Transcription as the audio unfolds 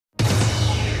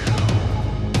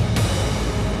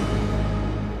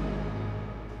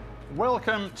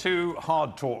Welcome to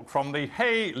Hard Talk from the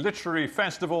Hay Literary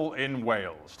Festival in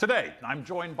Wales. Today, I'm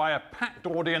joined by a packed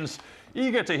audience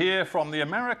eager to hear from the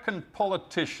American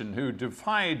politician who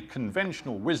defied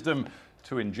conventional wisdom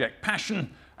to inject passion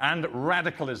and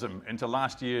radicalism into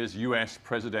last year's US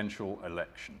presidential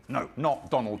election. No,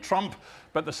 not Donald Trump,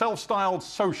 but the self-styled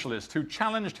socialist who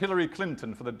challenged Hillary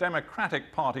Clinton for the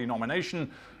Democratic Party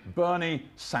nomination, Bernie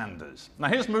Sanders. Now,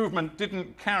 his movement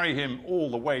didn't carry him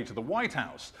all the way to the White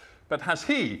House, but has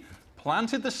he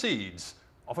planted the seeds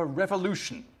of a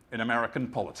revolution in American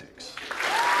politics?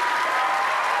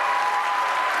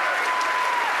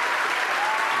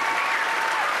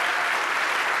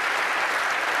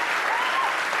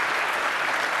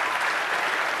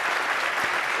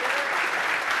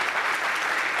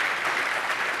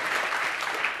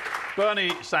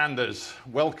 Bernie Sanders,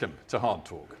 welcome to Hard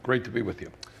Talk. Great to be with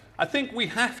you. I think we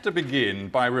have to begin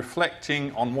by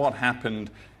reflecting on what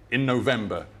happened in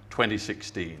November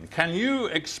 2016. Can you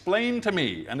explain to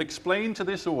me and explain to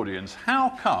this audience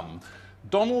how come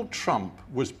Donald Trump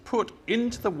was put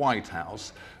into the White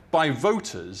House by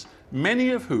voters,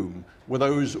 many of whom were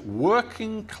those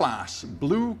working class,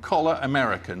 blue-collar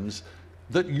Americans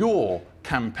that your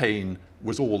campaign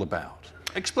was all about?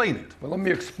 Explain it. Well, let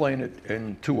me explain it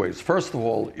in two ways. First of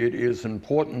all, it is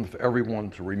important for everyone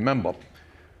to remember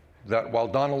that while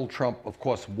Donald Trump, of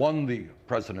course, won the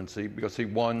presidency because he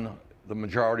won the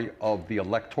majority of the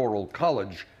Electoral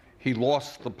College, he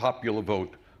lost the popular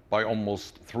vote by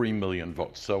almost 3 million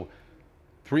votes. So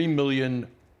 3 million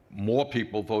more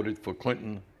people voted for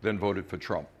Clinton than voted for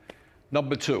Trump.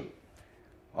 Number two,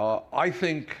 I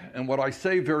think, and what I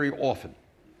say very often,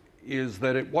 is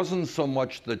that it wasn't so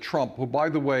much that Trump, who, by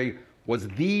the way, was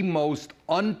the most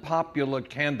unpopular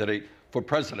candidate for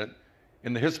president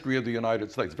in the history of the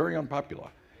United States, very unpopular.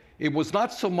 It was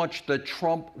not so much that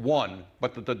Trump won,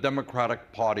 but that the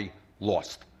Democratic Party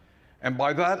lost. And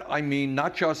by that, I mean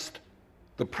not just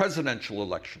the presidential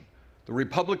election. The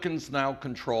Republicans now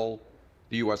control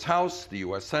the U.S. House, the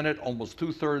U.S. Senate, almost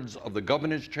 2/3 of the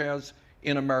governor's chairs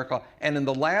in America. And in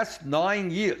the last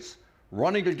 9 years,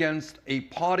 running against a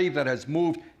party that has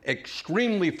moved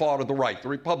extremely far to the right, the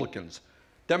Republicans,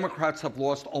 Democrats have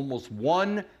lost almost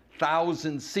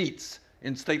 1,000 seats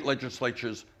in state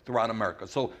legislatures throughout America.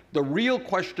 So the real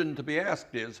question to be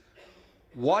asked is,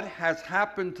 what has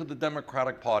happened to the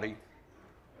Democratic Party?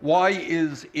 Why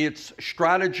is its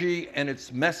strategy and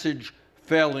its message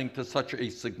failing to such a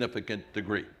significant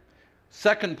degree?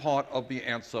 Second part of the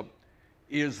answer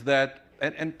is that,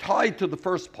 and tied to the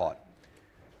first part,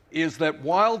 is that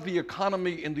while the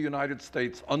economy in the United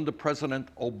States under President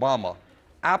Obama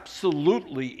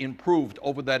absolutely improved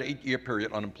over that 8-year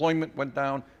period, unemployment went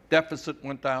down, deficit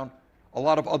went down, a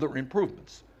lot of other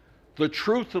improvements. The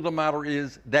truth of the matter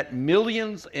is that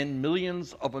millions and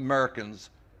millions of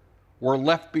Americans were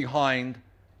left behind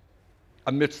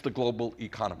amidst the global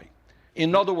economy.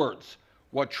 In other words,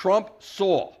 what Trump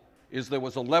saw is there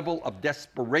was a level of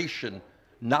desperation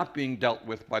not being dealt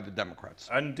with by the Democrats.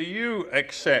 And do you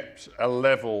accept a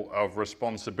level of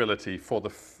responsibility for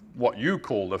what you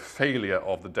call the failure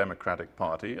of the Democratic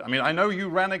Party? I mean, I know you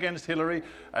ran against Hillary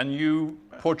and you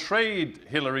portrayed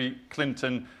Hillary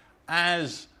Clinton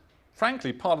as,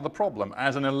 frankly, part of the problem,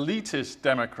 as an elitist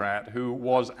Democrat who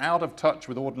was out of touch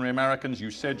with ordinary Americans. You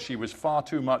said she was far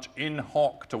too much in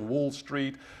hoc to Wall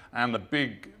Street and the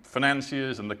big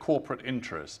financiers and the corporate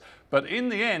interests. But in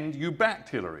the end, you backed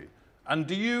Hillary. And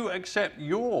do you accept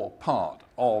your part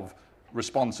of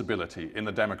responsibility in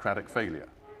the Democratic failure?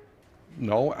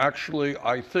 No, actually,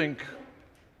 I think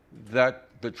that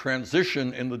the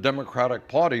transition in the Democratic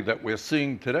Party that we're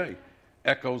seeing today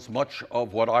echoes much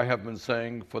of what I have been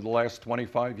saying for the last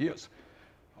 25 years.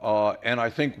 And I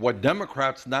think what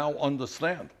Democrats now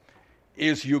understand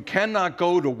is you cannot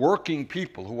go to working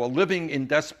people who are living in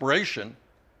desperation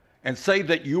and say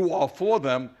that you are for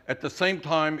them at the same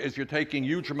time as you're taking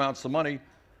huge amounts of money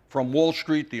from Wall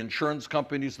Street, the insurance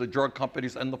companies, the drug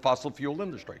companies, and the fossil fuel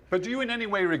industry. But do you in any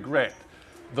way regret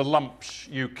the lumps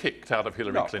you kicked out of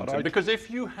Hillary Clinton? Because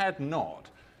if you had not,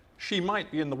 she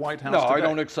might be in the White House today. I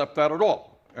don't accept that at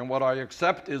all. And what I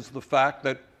accept is the fact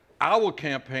that our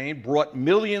campaign brought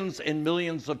millions and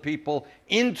millions of people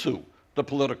into the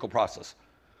political process.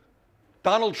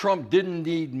 Donald Trump didn't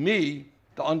need me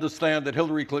to understand that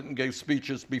Hillary Clinton gave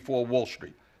speeches before Wall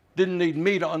Street. Didn't need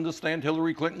me to understand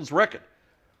Hillary Clinton's record.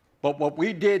 But what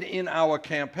we did in our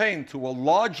campaign, to a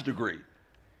large degree,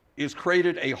 is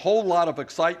created a whole lot of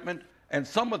excitement, and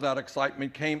some of that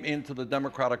excitement came into the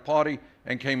Democratic Party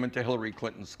and came into Hillary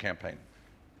Clinton's campaign.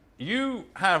 you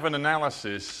have an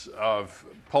analysis of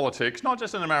politics, not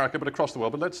just in America, but across the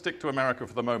world, but let's stick to America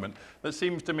for the moment, that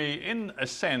seems to me, in a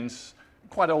sense,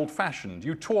 quite old-fashioned.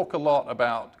 You talk a lot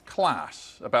about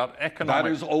class, about economic...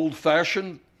 That is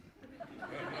old-fashioned?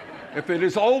 If it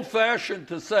is old-fashioned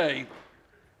to say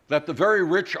that the very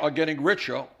rich are getting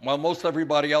richer while most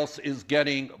everybody else is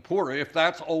getting poorer, if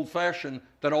that's old-fashioned,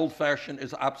 then old-fashioned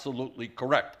is absolutely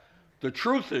correct. The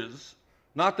truth is,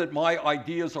 not that my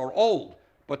ideas are old,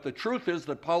 but the truth is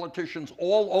that politicians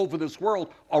all over this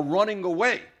world are running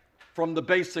away from the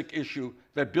basic issue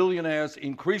that billionaires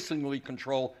increasingly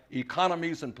control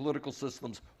economies and political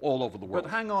systems all over the world.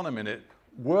 But hang on a minute.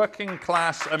 Working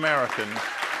class Americans...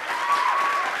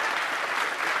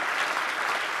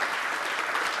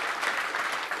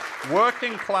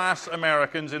 Working class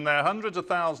Americans in their hundreds of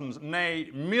thousands,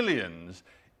 nay, millions,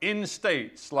 in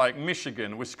states like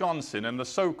Michigan, Wisconsin, and the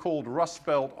so-called Rust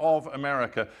Belt of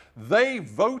America, they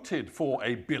voted for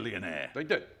a billionaire. They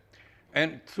did.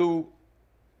 And to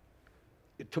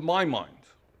my mind,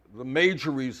 the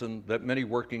major reason that many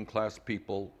working class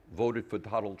people voted for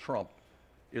Donald Trump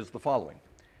is the following.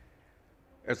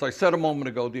 As I said a moment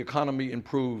ago, the economy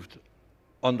improved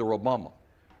under Obama.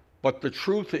 But the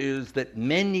truth is that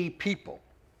many people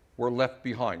were left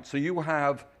behind. So you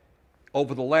have,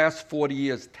 over the last 40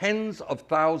 years, tens of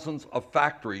thousands of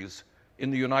factories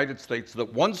in the United States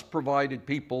that once provided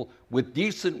people with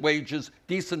decent wages,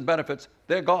 decent benefits.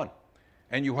 They're gone.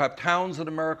 And you have towns in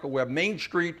America where Main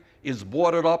Street is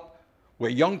boarded up,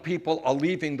 where young people are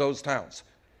leaving those towns.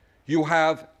 You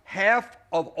have half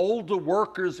of older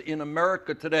workers in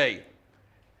America today,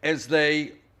 as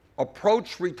they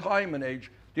approach retirement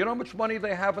age, do you know how much money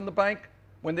they have in the bank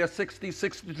when they're 60,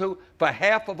 62? For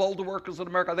half of older workers in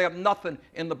America, they have nothing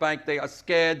in the bank. They are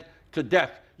scared to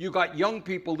death. You got young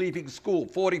people leaving school,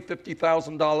 $40,000,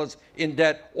 $50,000 in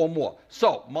debt or more.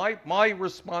 So my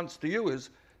response to you is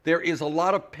there is a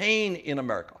lot of pain in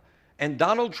America. And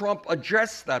Donald Trump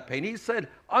addressed that pain. He said,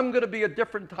 I'm going to be a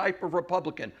different type of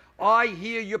Republican. I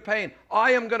hear your pain.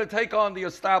 I am going to take on the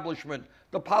establishment,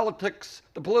 the politics,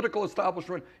 the political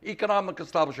establishment, economic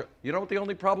establishment. You know what the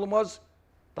only problem was?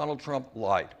 Donald Trump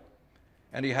lied.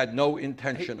 And he had no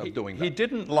intention of doing that. He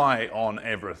didn't lie on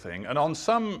everything. And on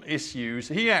some issues,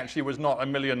 he actually was not a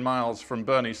million miles from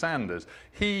Bernie Sanders.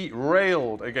 He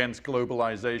railed against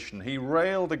globalization. He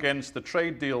railed against the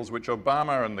trade deals which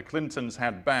Obama and the Clintons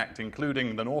had backed,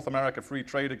 including the North America Free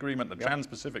Trade Agreement, the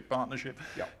Trans-Pacific Partnership.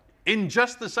 In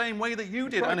just the same way that you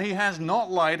did. Right. And he has not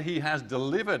lied, he has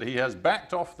delivered. He has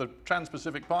backed off the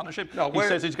Trans-Pacific Partnership. No, he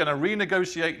says he's going to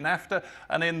renegotiate NAFTA.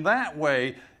 And in that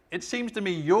way, it seems to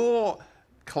me your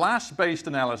class-based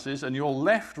analysis and your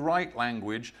left-right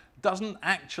language doesn't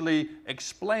actually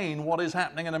explain what is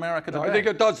happening in America today. I think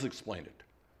it does explain it.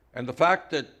 And the fact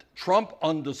that Trump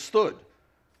understood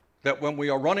that when we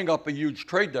are running up a huge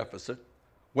trade deficit,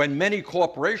 when many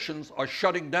corporations are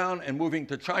shutting down and moving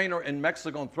to China and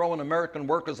Mexico and throwing American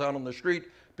workers out on the street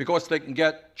because they can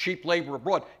get cheap labor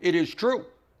abroad. It is true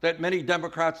that many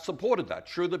Democrats supported that.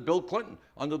 True that Bill Clinton,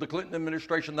 under the Clinton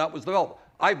administration, that was developed.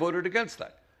 I voted against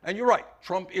that. And you're right,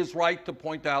 Trump is right to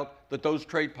point out that those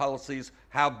trade policies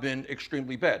have been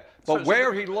extremely bad. But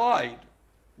where he lied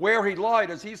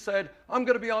is he said, I'm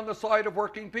going to be on the side of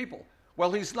working people.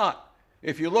 Well, he's not.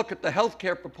 If you look at the health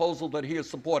care proposal that he is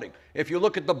supporting, if you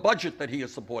look at the budget that he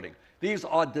is supporting, these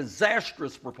are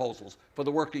disastrous proposals for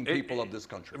the working people of this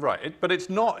country. Right, but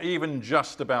it's not even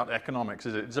just about economics,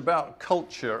 is it? It's about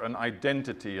culture and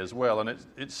identity as well. And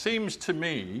it seems to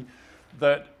me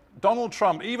that Donald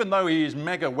Trump, even though he is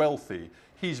mega wealthy,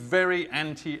 he's very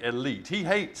anti-elite. He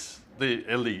hates the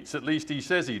elites, at least he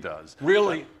says he does.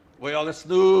 Really? Well, that's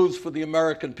news for the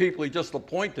American people. He just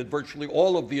appointed virtually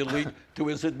all of the elite to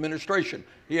his administration.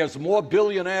 He has more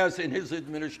billionaires in his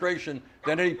administration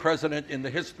than any president in the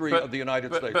history of the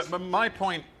United States. But my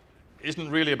point isn't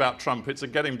really about Trump. It's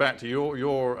getting back to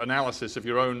your analysis of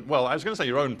your own, well, I was going to say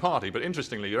your own party, but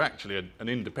interestingly, you're actually an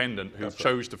independent who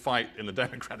chose to fight in the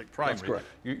Democratic primary. That's correct.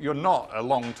 You're not a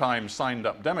long-time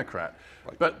signed-up Democrat.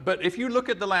 Right. But if you look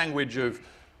at the language of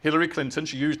Hillary Clinton,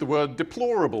 she used the word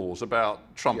deplorables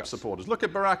about Trump supporters. Look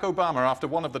at Barack Obama after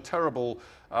one of the terrible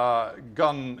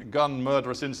gun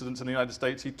murderous incidents in the United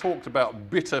States. He talked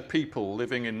about bitter people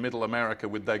living in middle America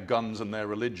with their guns and their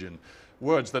religion,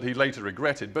 words that he later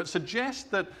regretted, but suggest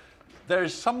that there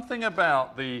is something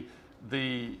about the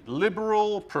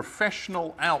liberal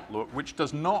professional outlook which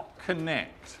does not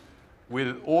connect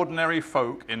with ordinary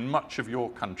folk in much of your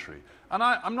country. And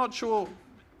I'm not sure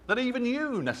that even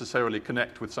you necessarily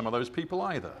connect with some of those people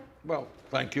either. Well,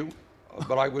 thank you,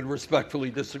 but I would respectfully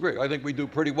disagree. I think we do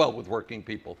pretty well with working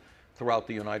people throughout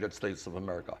the United States of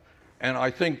America. And I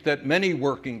think that many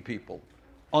working people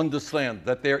understand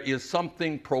that there is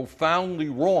something profoundly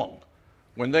wrong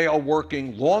when they are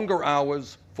working longer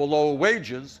hours for lower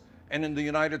wages, and in the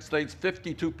United States,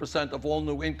 52% of all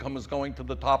new income is going to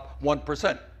the top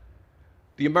 1%.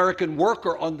 The American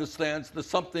worker understands there's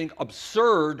something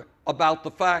absurd about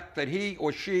the fact that he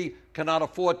or she cannot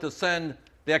afford to send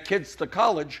their kids to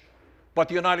college, but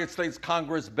the United States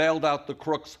Congress bailed out the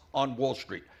crooks on Wall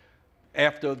Street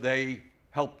after they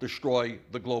helped destroy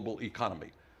the global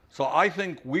economy. So I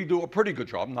think we do a pretty good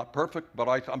job. Not perfect, but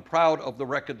I'm proud of the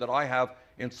record that I have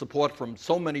in support from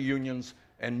so many unions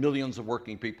and millions of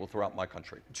working people throughout my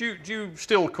country. Do you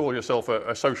still call yourself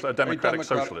a democratic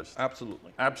socialist?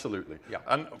 Absolutely. Absolutely. Yeah.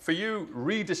 And for you,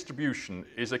 redistribution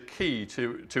is a key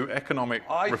to economic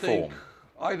reform.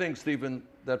 I think, Stephen,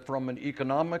 that from an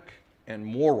economic and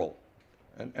moral,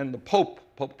 and the Pope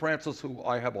Francis, who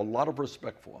I have a lot of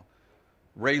respect for,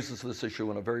 raises this issue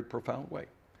in a very profound way.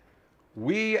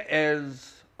 We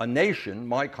as a nation,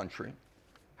 my country,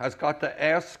 has got to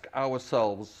ask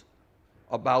ourselves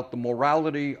about the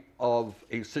morality of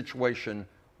a situation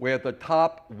where the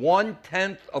top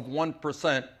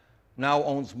 0.1% now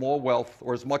owns more wealth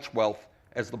or as much wealth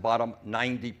as the bottom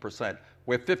 90%,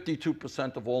 where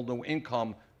 52% of all new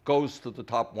income goes to the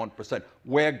top 1%,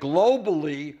 where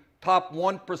globally top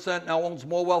 1% now owns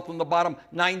more wealth than the bottom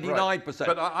 99%. Right.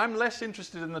 But I'm less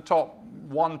interested in the top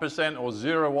 1% or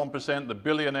 0.1%, the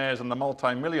billionaires and the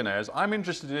multimillionaires. I'm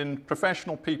interested in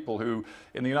professional people who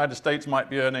in the United States might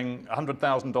be earning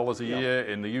 $100,000 a year.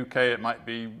 In the UK it might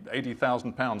be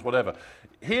 £80,000, whatever.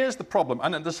 Here's the problem,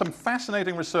 and there's some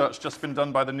fascinating research just been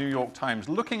done by the New York Times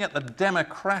looking at the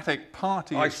Democratic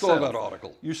Party itself. I saw that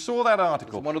article. You saw that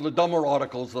article? It's one of the dumber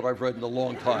articles that I've read in a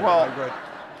long time. Well,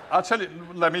 I'll tell you,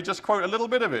 let me just quote a little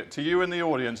bit of it to you in the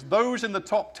audience. Those in the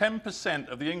top 10%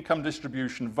 of the income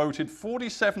distribution voted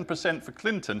 47% for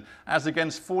Clinton as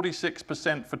against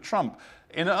 46% for Trump.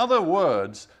 In other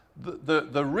words,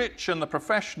 the rich and the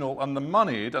professional and the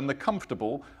moneyed and the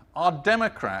comfortable are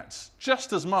Democrats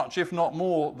just as much, if not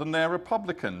more, than they're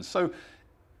Republicans. So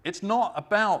it's not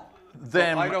about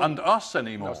them and us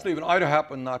anymore. No, Stephen, I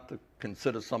happen not to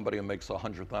consider somebody who makes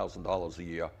 $100,000 a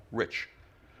year rich.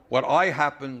 What I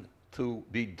happen to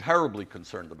be terribly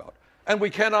concerned about, and we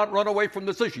cannot run away from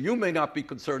this issue. You may not be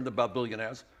concerned about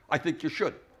billionaires. I think you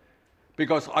should.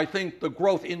 Because I think the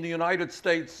growth in the United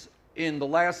States in the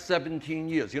last 17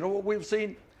 years, you know what we've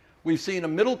seen? We've seen a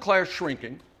middle class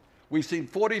shrinking. We've seen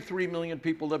 43 million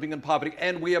people living in poverty,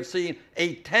 and we have seen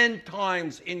a 10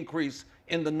 times increase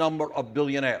in the number of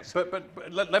billionaires. But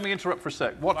let me interrupt for a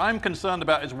sec. What I'm concerned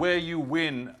about is where you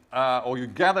win or you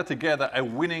gather together a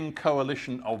winning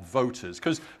coalition of voters.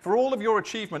 Because for all of your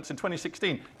achievements in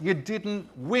 2016, you didn't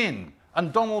win.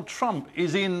 And Donald Trump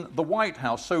is in the White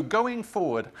House. So going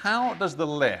forward, how does the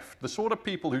left, the sort of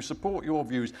people who support your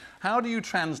views, how do you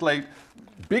translate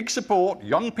big support,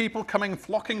 young people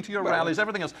flocking to your rallies,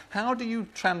 everything else, how do you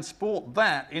transport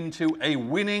that into a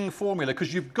winning formula?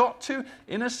 Because you've got to,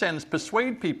 in a sense,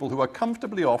 persuade people who are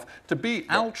comfortably off to be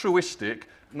altruistic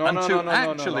and to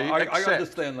actually accept. I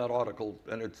understand that article,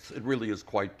 and it really is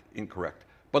quite incorrect.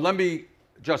 But let me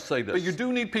just say this. But you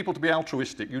do need people to be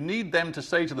altruistic. You need them to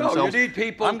say to themselves, no, you need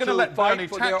people I'm going to let Bernie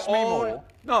for tax their me own. more.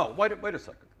 No, wait a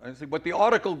second. I see, what the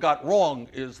article got wrong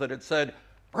is that it said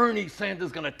Bernie Sanders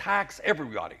is going to tax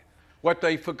everybody. What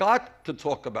they forgot to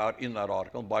talk about in that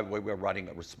article, by the way, we're writing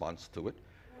a response to it,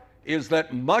 is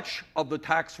that much of the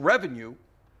tax revenue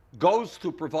goes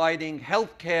to providing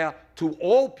health care to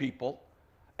all people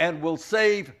and will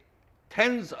save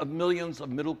tens of millions of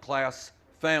middle-class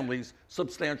families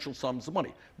substantial sums of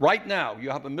money. Right now, you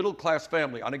have a middle-class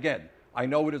family, and again, I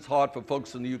know it is hard for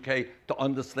folks in the UK to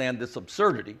understand this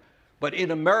absurdity, but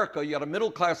in America, you have a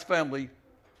middle-class family,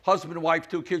 husband, wife,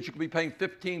 2 kids, you could be paying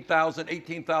 $15,000,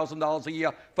 $18,000 a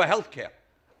year for health care.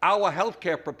 Our health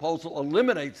care proposal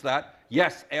eliminates that.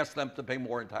 Yes, ask them to pay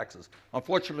more in taxes.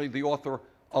 Unfortunately, the author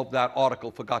of that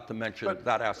article forgot to mention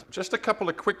that aspect. Just a couple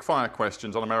of quick-fire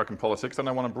questions on American politics, and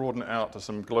I want to broaden it out to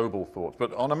some global thoughts.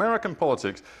 But on American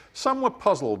politics, some were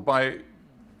puzzled by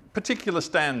particular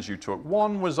stands you took.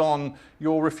 One was on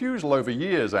your refusal over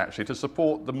years, actually, to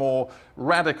support the more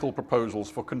radical proposals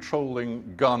for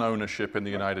controlling gun ownership in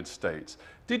the United States.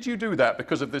 Did you do that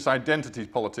because of this identity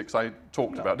politics I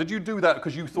talked about? Did you do that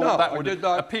because you thought that would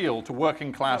appeal to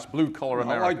working-class, blue-collar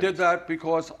Americans? I did that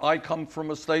because I come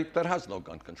from a state that has no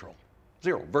gun control.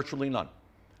 Zero, virtually none.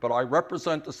 But I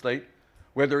represent a state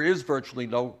where there is virtually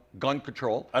no gun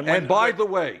control. And by the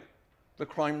way, the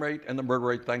crime rate and the murder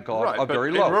rate, thank God, right, are but very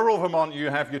low. In rural Vermont,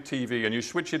 you have your TV and you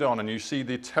switch it on and you see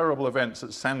the terrible events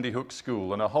at Sandy Hook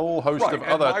School and a whole host of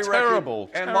other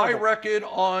terrible. And my record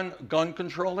on gun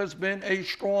control has been a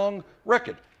strong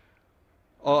record.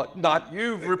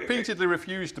 You've repeatedly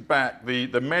refused to back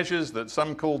the measures that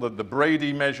some call the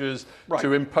Brady measures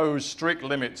to impose strict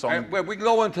limits on. And we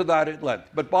go into that at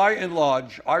length. But by and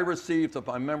large, I received, if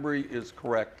my memory is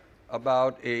correct,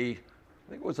 about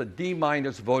I think it was a D-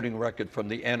 voting record from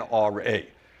the NRA.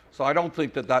 So I don't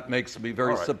think that makes me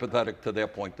very sympathetic to their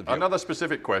point of view. Another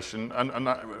specific question, and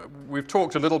we've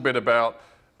talked a little bit about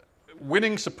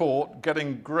winning support,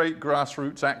 getting great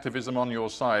grassroots activism on your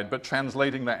side, but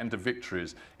translating that into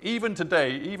victories. Even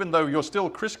today, even though you're still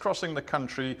crisscrossing the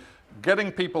country,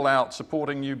 getting people out,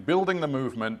 supporting you, building the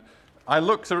movement, I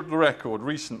looked at the record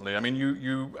recently. I mean,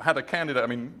 you had a candidate, I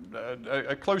mean,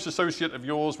 a close associate of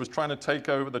yours was trying to take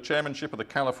over the chairmanship of the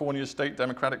California State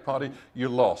Democratic Party. You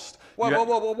lost.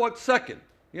 Well, 1 second.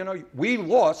 You know, we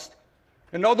lost.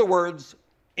 In other words,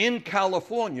 in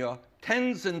California,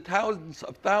 tens and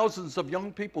thousands of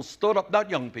young people stood up, not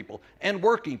young people, and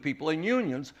working people and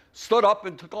unions stood up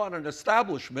and took on an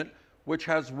establishment which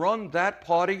has run that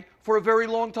party for a very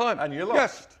long time. And you lost.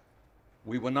 Yes.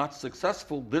 We were not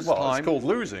successful this time. Well, it's called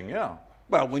losing, yeah.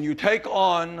 Well, when you take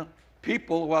on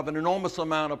people who have an enormous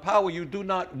amount of power, you do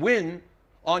not win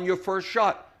on your first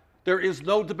shot. There is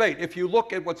no debate. If you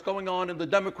look at what's going on in the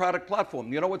Democratic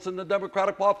platform, you know what's in the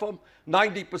Democratic platform?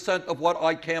 90% of what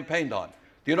I campaigned on.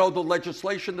 Do you know the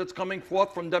legislation that's coming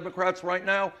forth from Democrats right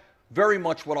now? Very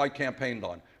much what I campaigned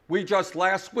on. We just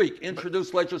last week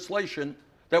introduced legislation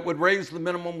that would raise the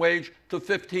minimum wage to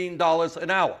 $15 an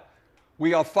hour.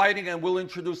 We are fighting and will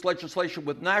introduce legislation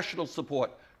with national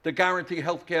support to guarantee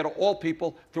health care to all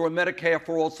people through a Medicare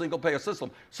for all single-payer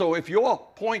system. So if your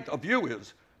point of view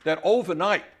is that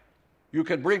overnight you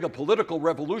can bring a political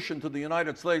revolution to the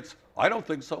United States, I don't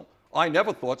think so. I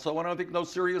never thought so, and I don't think no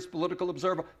serious political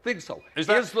observer thinks so. Is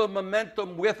the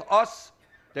momentum with us?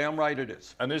 Damn right it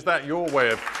is. And is that your way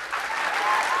of...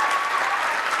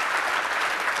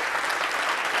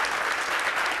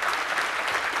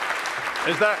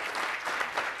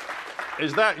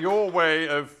 Is that your way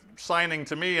of signing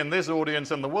to me and this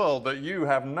audience and the world that you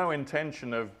have no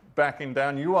intention of backing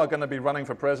down? You are going to be running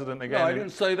for president again? No, I didn't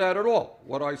say that at all.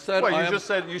 What I said... Well,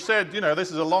 you said, you know,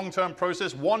 this is a long-term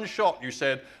process. One shot, you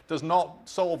said, does not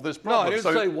solve this problem. No, I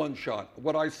didn't say one shot.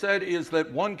 What I said is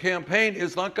that one campaign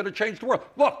is not going to change the world.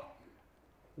 Look,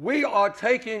 we are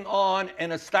taking on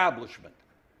an establishment.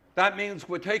 That means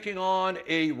we're taking on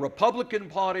a Republican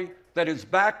Party that is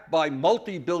backed by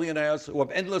multi-billionaires who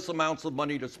have endless amounts of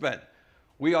money to spend.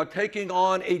 We are taking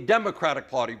on a Democratic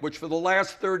Party, which for the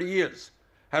last 30 years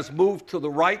has moved to the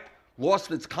right,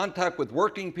 lost its contact with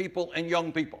working people and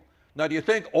young people. Now, do you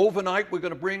think overnight we're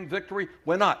going to bring victory?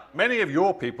 We're not. Many of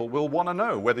your people will want to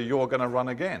know whether you're going to run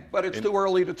again. But it's too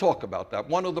early to talk about that.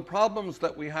 One of the problems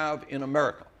that we have in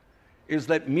America is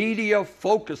that media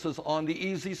focuses on the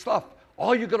easy stuff.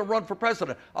 Oh, you're going to run for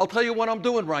president. I'll tell you what I'm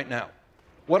doing right now.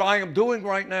 What I am doing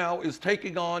right now is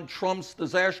taking on Trump's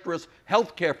disastrous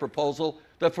health care proposal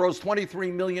that throws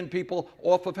 23 million people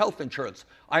off of health insurance.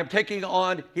 I am taking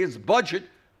on his budget,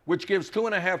 which gives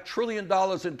 $2.5 trillion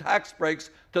in tax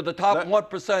breaks to the top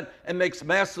 1% and makes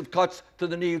massive cuts to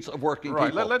the needs of working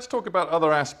people. Let's talk about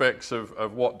other aspects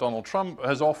of what Donald Trump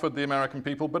has offered the American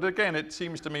people. But again, it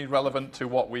seems to me relevant to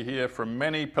what we hear from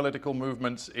many political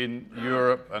movements in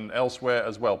Europe and elsewhere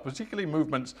as well, particularly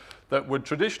movements that would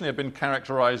traditionally have been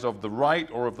characterized of the right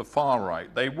or of the far right.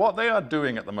 What they are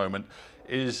doing at the moment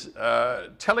is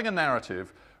telling a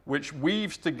narrative which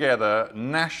weaves together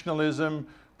nationalism,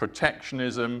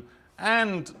 protectionism,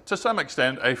 and to some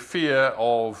extent a fear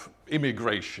of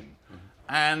immigration.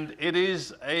 And it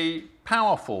is a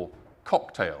powerful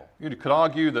cocktail. You could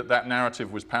argue that that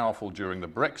narrative was powerful during the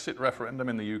Brexit referendum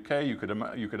in the UK. You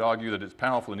could argue that it's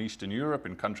powerful in Eastern Europe,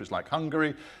 in countries like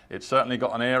Hungary. It's certainly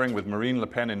got an airing with Marine Le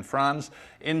Pen in France.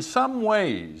 In some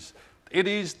ways, it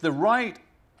is the right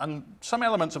and some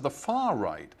elements of the far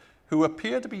right who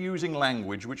appear to be using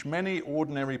language which many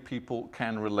ordinary people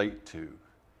can relate to.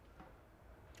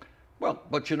 Well,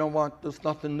 but you know what? There's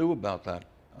nothing new about that.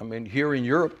 I mean, here in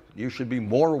Europe, you should be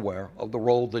more aware of the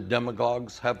role that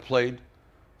demagogues have played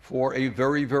for a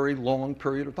very, very long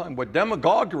period of time. What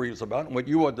demagoguery is about, and what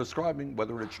you are describing,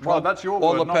 whether it's Trump well, that's your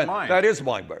or word, Le Pen, not mine. that is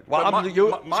my word. Well,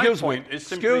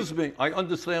 excuse me, I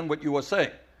understand what you are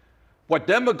saying. What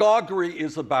demagoguery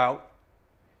is about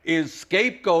is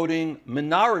scapegoating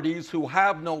minorities who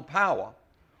have no power,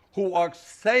 who are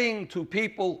saying to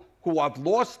people who have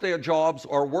lost their jobs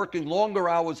or working longer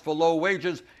hours for low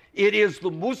wages, it is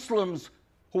the Muslims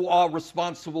who are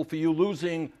responsible for you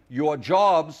losing your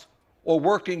jobs or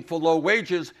working for low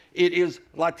wages. It is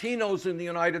Latinos in the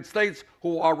United States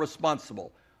who are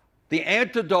responsible. The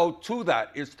antidote to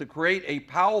that is to create a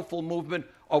powerful movement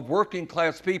of working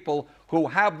class people who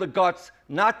have the guts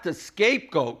not to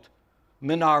scapegoat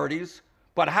minorities,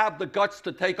 but have the guts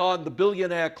to take on the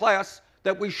billionaire class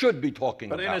that we should be talking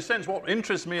about. But in a sense, what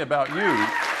interests me about you,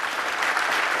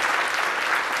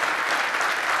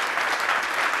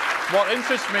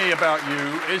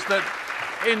 is that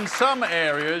in some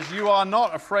areas you are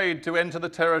not afraid to enter the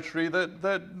territory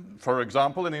that, for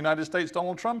example, in the United States,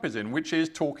 Donald Trump is in, which is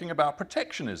talking about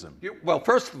protectionism. Well,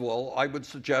 first of all, I would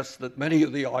suggest that many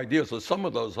of the ideas, or some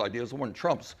of those ideas, weren't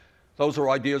Trump's. Those are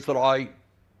ideas that I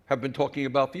have been talking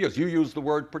about for years. You use the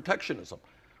word protectionism.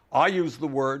 I use the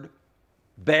word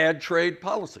bad trade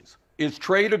policies. Is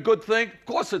trade a good thing? Of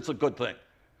course it's a good thing.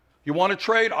 You want to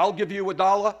trade? I'll give you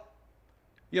 $1,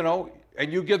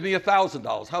 and you give me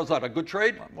 $1,000. How's that, a good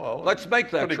trade? Well, let's make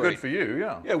that pretty trade. Good for you,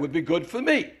 yeah. Yeah, it would be good for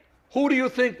me. Who do you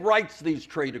think writes these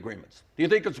trade agreements? Do you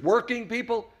think it's working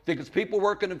people? Do you think it's people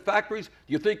working in factories?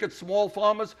 Do you think it's small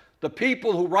farmers? The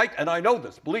people who write, and I know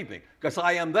this, believe me, because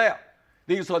I am there.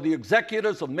 These are the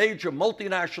executives of major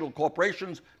multinational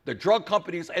corporations, the drug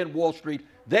companies, and Wall Street.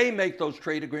 They make those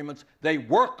trade agreements. They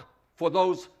work for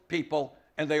those people,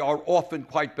 and they are often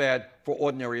quite bad for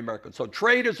ordinary Americans. So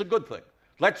trade is a good thing.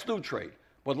 Let's do trade.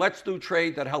 But let's do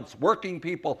trade that helps working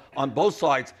people on both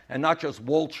sides and not just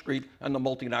Wall Street and the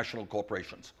multinational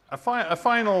corporations. A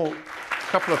final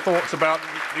couple of thoughts about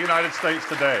the United States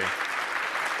today.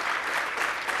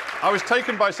 I was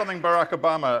taken by something Barack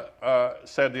Obama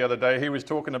said the other day. He was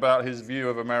talking about his view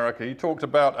of America. He talked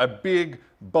about a big,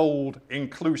 bold,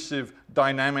 inclusive,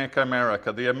 dynamic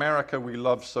America, the America we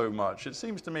love so much. It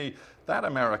seems to me that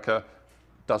America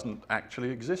doesn't actually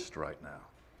exist right now.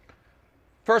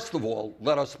 First of all,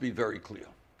 let us be very clear.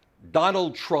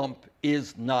 Donald Trump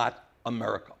is not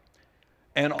America.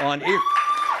 And on it...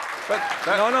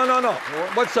 No.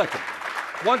 1 second.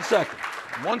 1 second.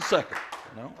 1 second.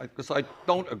 No, because I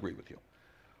don't agree with you.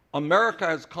 America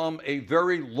has come a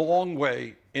very long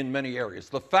way in many areas.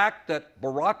 The fact that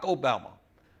Barack Obama,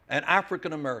 an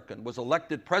African American, was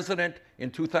elected president in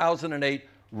 2008,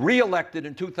 re-elected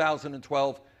in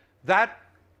 2012, that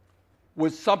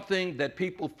was something that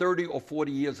people 30 or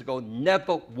 40 years ago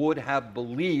never would have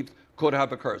believed could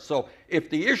have occurred. So if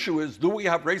the issue is, do we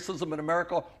have racism in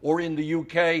America or in the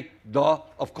UK?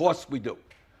 Of course we do.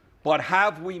 But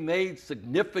have we made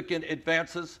significant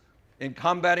advances in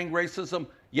combating racism?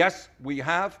 Yes, we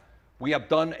have. We have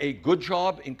done a good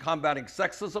job in combating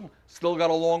sexism, still got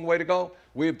a long way to go.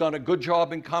 We have done a good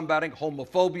job in combating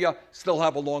homophobia, still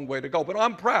have a long way to go. But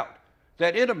I'm proud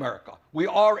that in America, we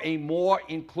are a more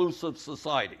inclusive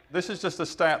society. This is just a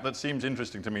stat that seems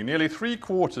interesting to me. Nearly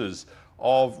 3/4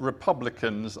 of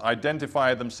Republicans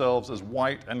identify themselves as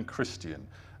white and Christian,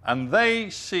 and they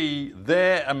see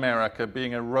their America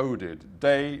being eroded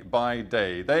day by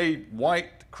day.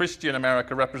 White Christian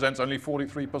America represents only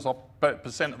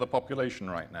 43% of the population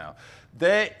right now.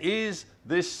 There is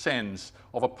this sense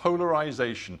of a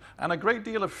polarization and a great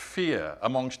deal of fear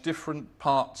amongst different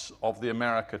parts of the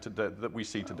America today, that we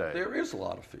see today. There is a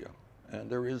lot of fear, and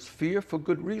there is fear for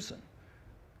good reason.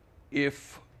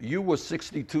 If you were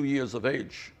 62 years of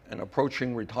age and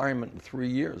approaching retirement in 3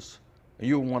 years, and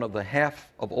you were one of the half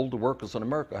of older workers in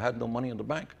America had no money in the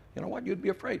bank, you know what? You'd be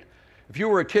afraid. If you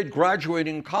were a kid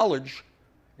graduating college,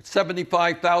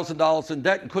 $75,000 in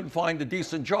debt and couldn't find a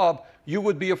decent job, you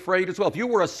would be afraid as well. If you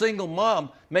were a single mom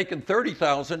making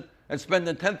 $30,000 and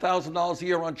spending $10,000 a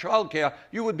year on childcare,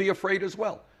 you would be afraid as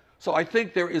well. So I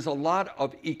think there is a lot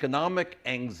of economic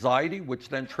anxiety, which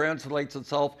then translates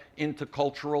itself into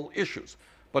cultural issues.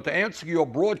 But to answer your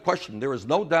broad question, there is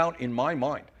no doubt in my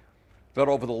mind that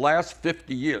over the last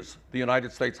 50 years, the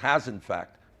United States has, in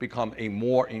fact, become a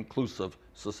more inclusive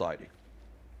society.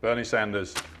 Bernie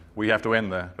Sanders, we have to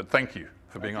end there, but thank you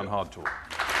for being on Hard Talk.